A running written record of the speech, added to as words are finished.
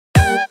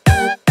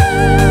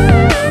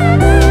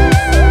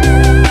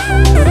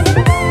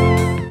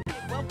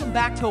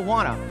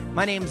Awana.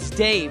 My name's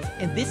Dave,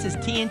 and this is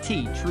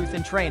TNT, Truth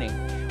and Training.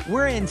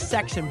 We're in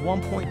section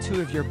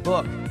 1.2 of your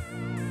book,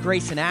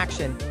 Grace in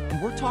Action,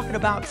 and we're talking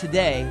about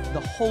today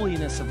the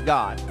holiness of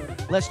God.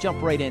 Let's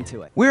jump right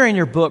into it. We're in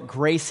your book,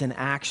 Grace in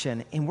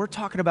Action, and we're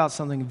talking about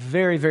something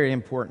very, very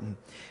important.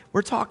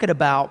 We're talking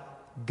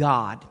about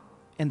God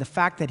and the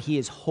fact that He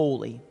is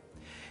holy.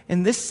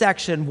 In this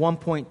section,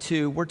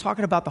 1.2, we're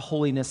talking about the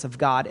holiness of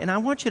God. And I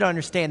want you to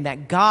understand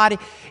that God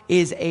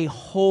is a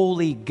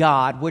holy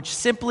God, which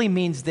simply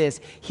means this: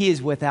 He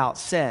is without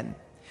sin.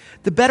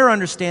 To better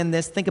understand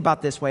this, think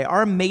about this way.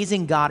 Our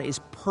amazing God is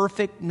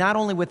perfect, not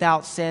only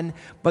without sin,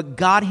 but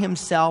God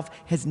Himself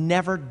has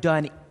never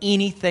done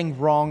anything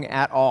wrong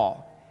at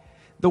all.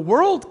 The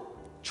world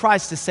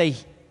tries to say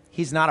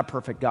He's not a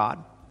perfect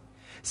God.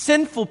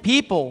 Sinful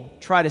people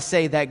try to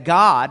say that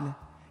God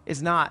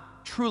is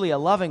not truly a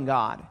loving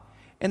God.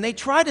 And they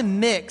try to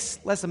mix,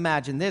 let's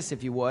imagine this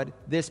if you would,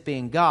 this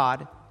being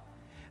God.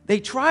 They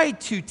try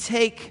to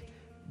take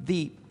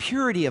the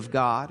purity of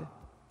God,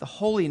 the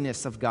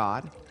holiness of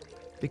God,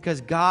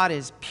 because God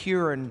is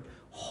pure and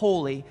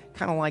holy,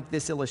 kind of like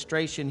this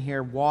illustration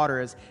here, water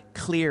is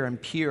clear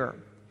and pure.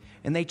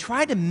 And they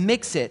try to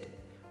mix it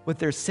with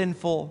their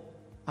sinful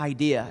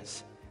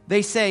ideas.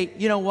 They say,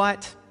 you know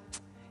what?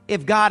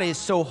 If God is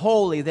so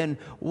holy, then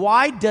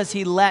why does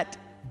He let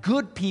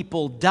good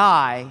people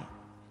die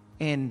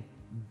and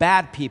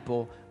bad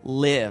people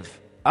live?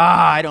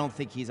 I don't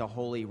think He's a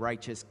holy,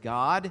 righteous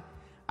God.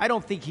 I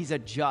don't think He's a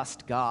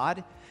just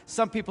God.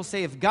 Some people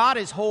say if God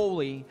is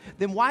holy,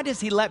 then why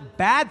does He let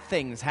bad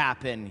things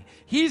happen?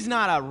 He's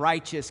not a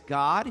righteous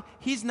God.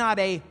 He's not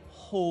a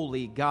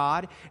holy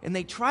God. And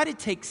they try to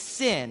take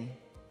sin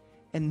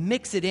and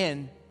mix it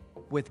in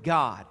with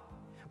God.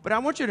 But I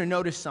want you to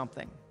notice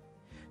something.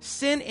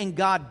 Sin and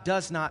God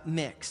does not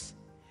mix.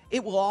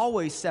 It will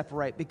always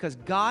separate because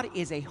God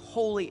is a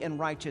holy and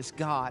righteous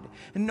God.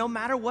 And no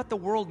matter what the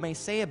world may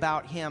say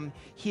about Him,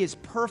 He is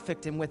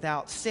perfect and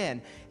without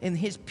sin. And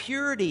His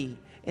purity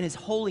and His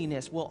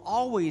holiness will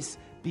always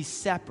be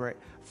separate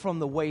from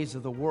the ways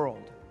of the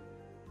world.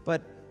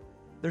 But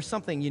there's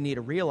something you need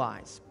to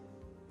realize.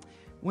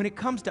 When it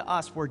comes to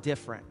us, we're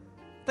different.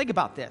 Think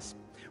about this.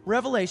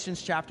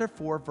 Revelations chapter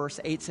 4, verse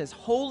 8 says,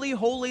 Holy,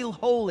 holy,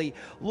 holy,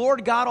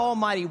 Lord God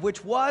Almighty,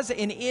 which was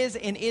and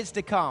is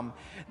to come.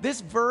 This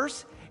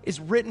verse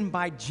is written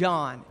by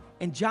John.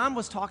 And John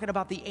was talking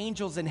about the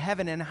angels in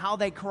heaven and how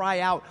they cry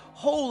out,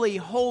 Holy,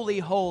 holy,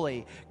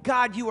 holy.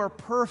 God, you are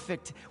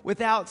perfect,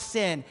 without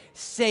sin,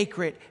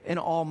 sacred, and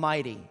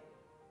almighty.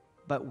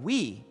 But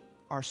we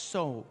are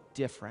so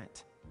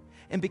different.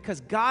 And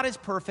because God is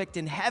perfect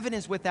and heaven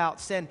is without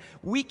sin,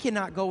 we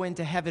cannot go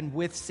into heaven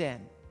with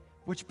sin.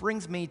 Which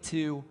brings me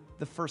to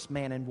the first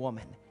man and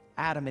woman,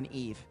 Adam and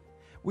Eve.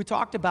 We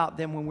talked about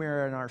them when we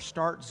were in our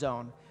start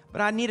zone,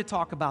 but I need to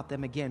talk about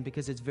them again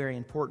because it's very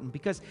important.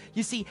 Because,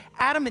 you see,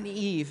 Adam and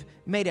Eve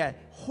made a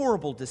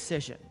horrible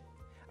decision.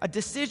 A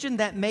decision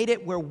that made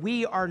it where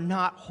we are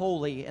not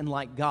holy and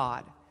like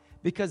God.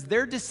 Because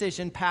their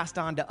decision passed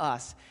on to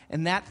us,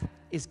 and that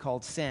is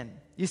called sin.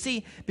 You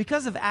see,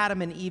 because of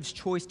Adam and Eve's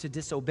choice to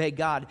disobey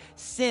God,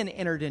 sin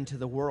entered into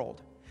the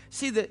world.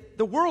 See,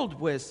 the world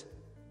was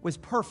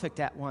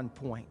perfect at one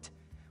point.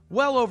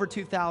 Well over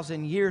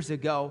 2,000 years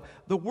ago,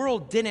 the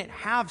world didn't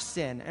have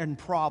sin and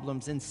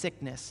problems and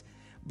sickness,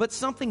 but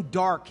something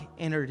dark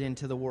entered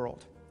into the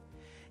world.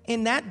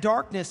 And that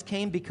darkness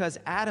came because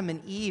Adam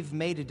and Eve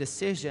made a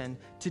decision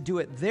to do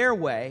it their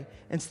way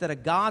instead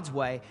of God's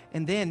way,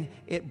 and then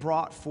it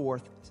brought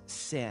forth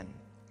sin,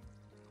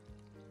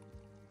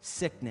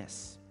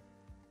 sickness,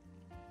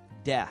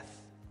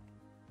 death.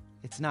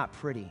 It's not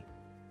pretty.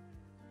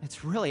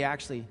 It's really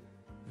actually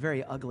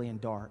very ugly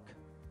and dark.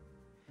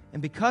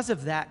 And because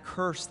of that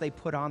curse they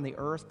put on the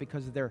earth,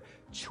 because of their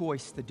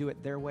choice to do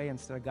it their way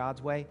instead of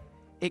God's way,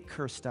 it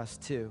cursed us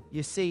too.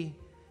 You see,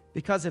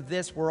 because of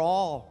this, we're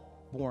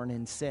all born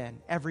in sin.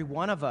 Every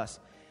one of us.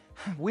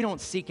 We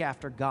don't seek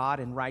after God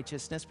and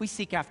righteousness. We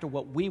seek after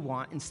what we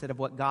want instead of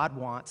what God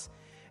wants.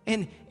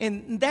 And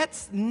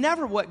that's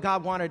never what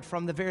God wanted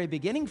from the very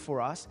beginning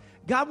for us.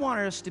 God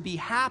wanted us to be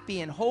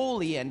happy and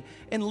holy and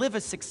live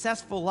a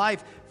successful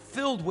life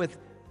filled with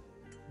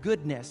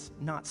goodness,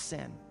 not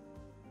sin.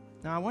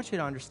 Now, I want you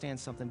to understand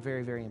something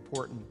very, very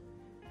important.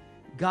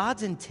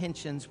 God's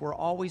intentions were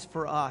always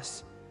for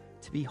us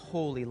to be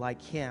holy like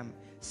Him,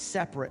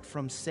 separate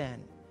from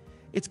sin.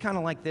 It's kind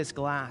of like this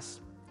glass.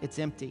 It's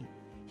empty.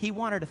 He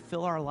wanted to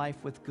fill our life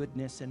with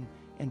goodness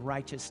and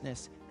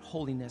righteousness,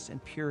 holiness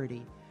and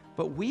purity.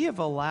 But we have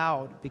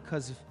allowed,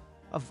 because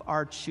of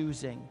our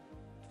choosing,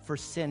 for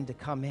sin to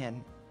come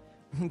in.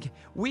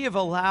 We have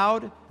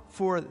allowed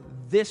for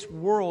this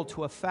world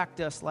to affect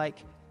us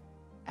like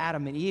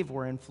Adam and Eve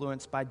were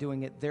influenced by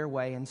doing it their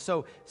way. And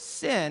so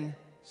sin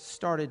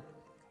started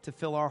to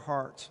fill our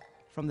hearts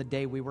from the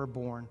day we were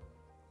born.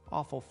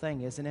 Awful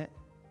thing, isn't it?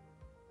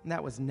 And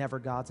that was never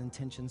God's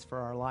intentions for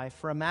our life.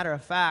 For a matter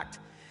of fact,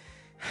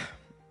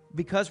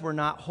 because we're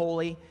not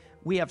holy,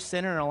 we have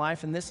sin in our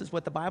life, and this is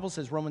what the Bible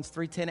says, Romans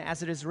 3:10,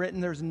 as it is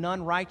written, there's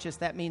none righteous.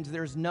 That means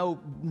there's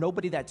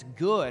nobody that's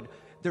good.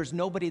 There's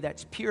nobody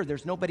that's pure.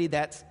 There's nobody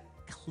that's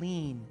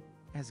clean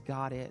as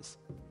God is.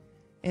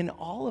 And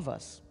all of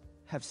us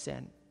have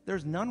sinned.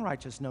 There's none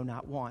righteous, no,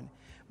 not one.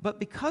 But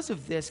because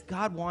of this,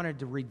 God wanted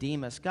to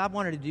redeem us. God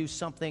wanted to do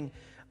something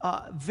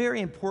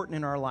very important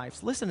in our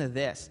lives. Listen to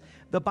this.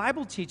 The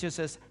Bible teaches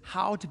us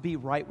how to be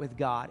right with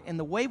God. And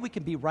the way we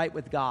can be right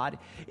with God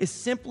is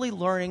simply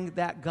learning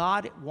that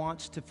God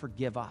wants to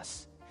forgive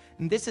us.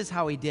 And this is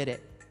how he did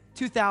it.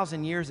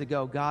 2,000 years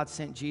ago, God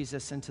sent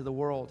Jesus into the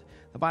world.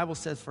 The Bible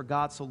says, for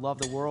God so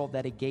loved the world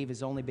that he gave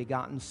his only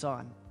begotten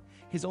Son.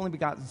 His only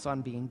begotten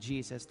Son being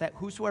Jesus, that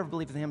whosoever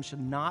believes in him should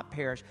not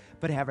perish,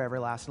 but have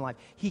everlasting life.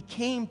 He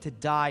came to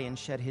die and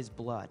shed his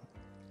blood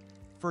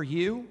for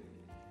you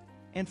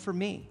and for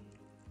me.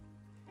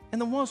 And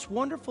the most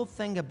wonderful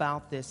thing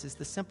about this is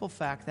the simple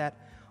fact that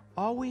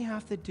all we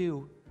have to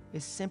do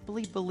is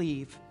simply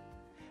believe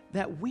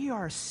that we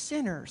are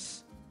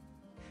sinners.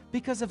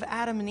 Because of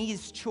Adam and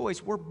Eve's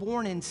choice, we're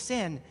born in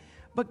sin.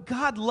 But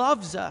God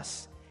loves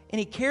us. And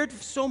he cared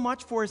so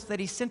much for us that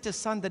he sent his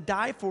Son to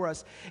die for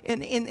us.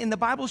 And the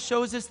Bible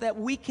shows us that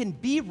we can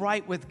be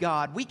right with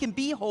God. We can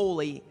be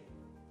holy.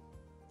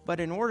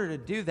 But in order to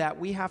do that,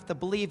 we have to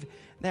believe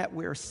that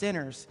we're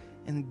sinners.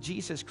 And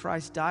Jesus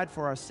Christ died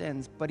for our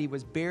sins, but he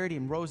was buried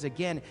and rose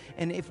again.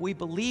 And if we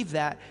believe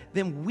that,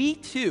 then we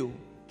too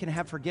can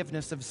have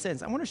forgiveness of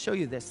sins. I want to show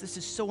you this. This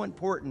is so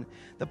important.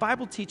 The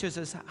Bible teaches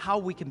us how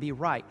we can be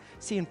right.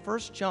 See, in 1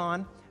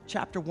 John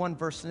chapter 1,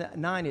 verse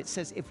 9, it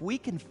says, if we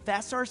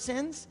confess our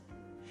sins,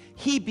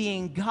 he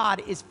being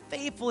God is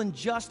faithful and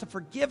just to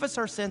forgive us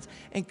our sins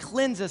and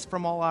cleanse us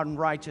from all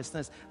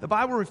unrighteousness. The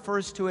Bible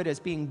refers to it as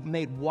being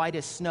made white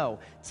as snow,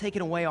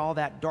 taking away all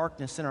that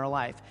darkness in our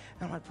life.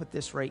 And I'm going to put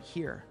this right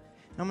here.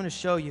 And I'm going to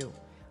show you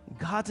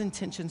God's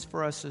intentions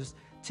for us is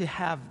to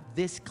have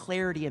this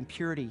clarity and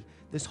purity,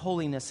 this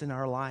holiness in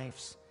our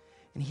lives.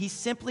 And he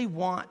simply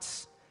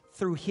wants,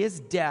 through his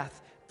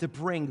death, to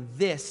bring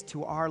this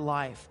to our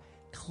life: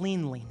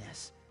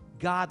 cleanliness,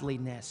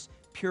 godliness,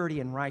 purity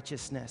and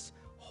righteousness,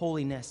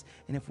 holiness.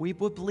 And if we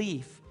would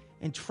believe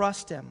and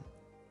trust him,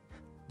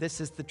 this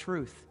is the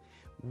truth.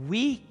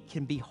 We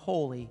can be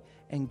holy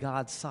in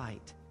God's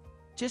sight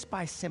just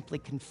by simply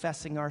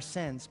confessing our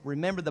sins.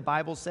 Remember, the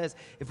Bible says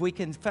if we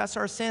confess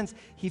our sins,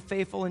 he's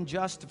faithful and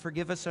just to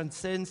forgive us our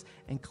sins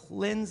and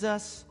cleanse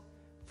us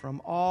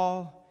from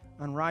all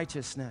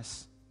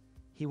unrighteousness.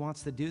 He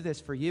wants to do this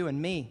for you and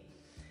me.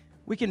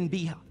 We can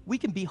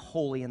be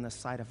holy in the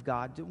sight of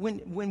God.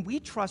 When we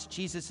trust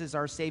Jesus as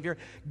our Savior,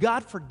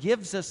 God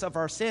forgives us of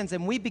our sins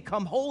and we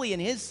become holy in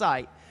his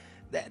sight.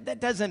 That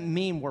doesn't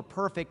mean we're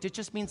perfect. It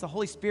just means the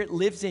Holy Spirit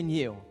lives in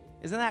you.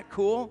 Isn't that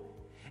cool?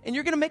 And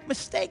you're going to make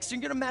mistakes.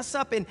 You're going to mess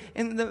up. And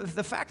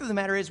the fact of the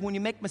matter is, when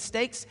you make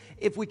mistakes,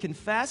 if we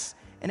confess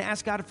and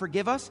ask God to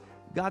forgive us,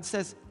 God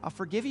says, I'll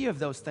forgive you of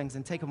those things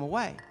and take them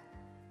away.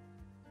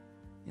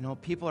 You know,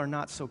 people are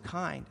not so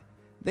kind.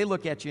 They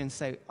look at you and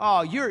say,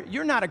 oh,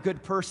 you're not a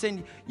good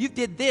person. You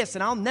did this,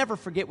 and I'll never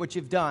forget what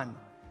you've done.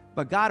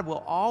 But God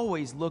will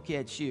always look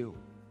at you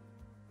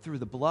through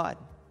the blood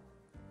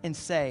and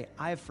say,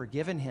 I have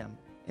forgiven him.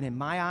 And in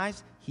my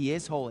eyes, he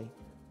is holy.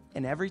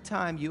 And every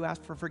time you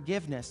ask for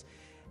forgiveness,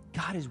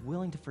 God is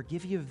willing to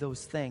forgive you of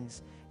those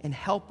things and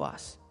help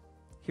us.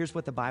 Here's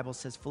what the Bible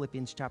says,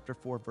 Philippians chapter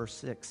 4, verse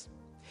 6.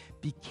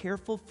 Be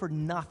careful for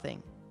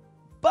nothing,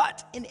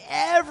 but in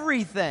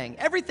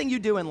everything you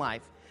do in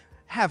life,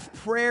 have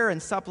prayer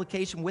and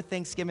supplication with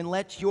thanksgiving.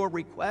 Let your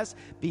requests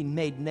be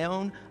made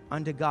known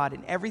unto God.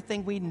 In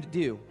everything we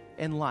do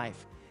in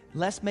life,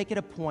 let's make it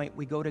a point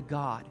we go to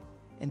God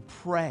and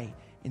pray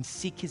and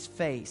seek his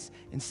face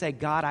and say,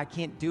 God, I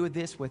can't do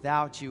this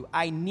without you.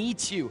 I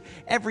need you.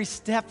 Every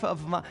step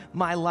of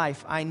my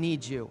life, I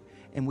need you.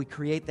 And we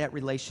create that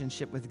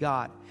relationship with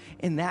God.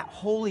 And that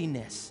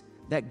holiness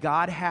that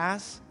God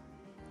has,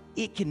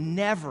 it can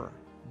never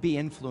be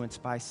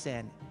influenced by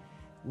sin.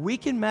 We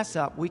can mess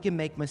up, we can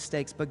make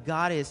mistakes, but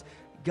God is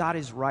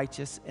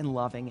righteous and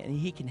loving, and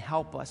he can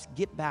help us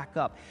get back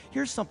up.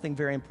 Here's something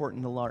very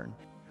important to learn.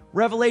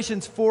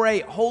 Revelations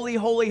 4:8, holy,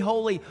 holy,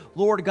 holy,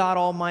 Lord God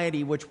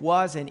Almighty, which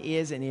was and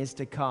is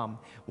to come.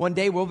 One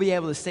day we'll be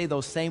able to say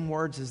those same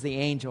words as the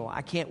angel.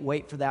 I can't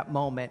wait for that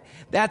moment.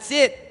 That's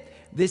it.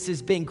 This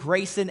has been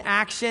Grace in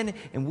Action,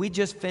 and we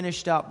just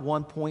finished up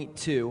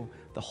 1.2,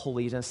 the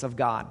holiness of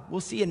God. We'll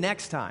see you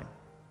next time.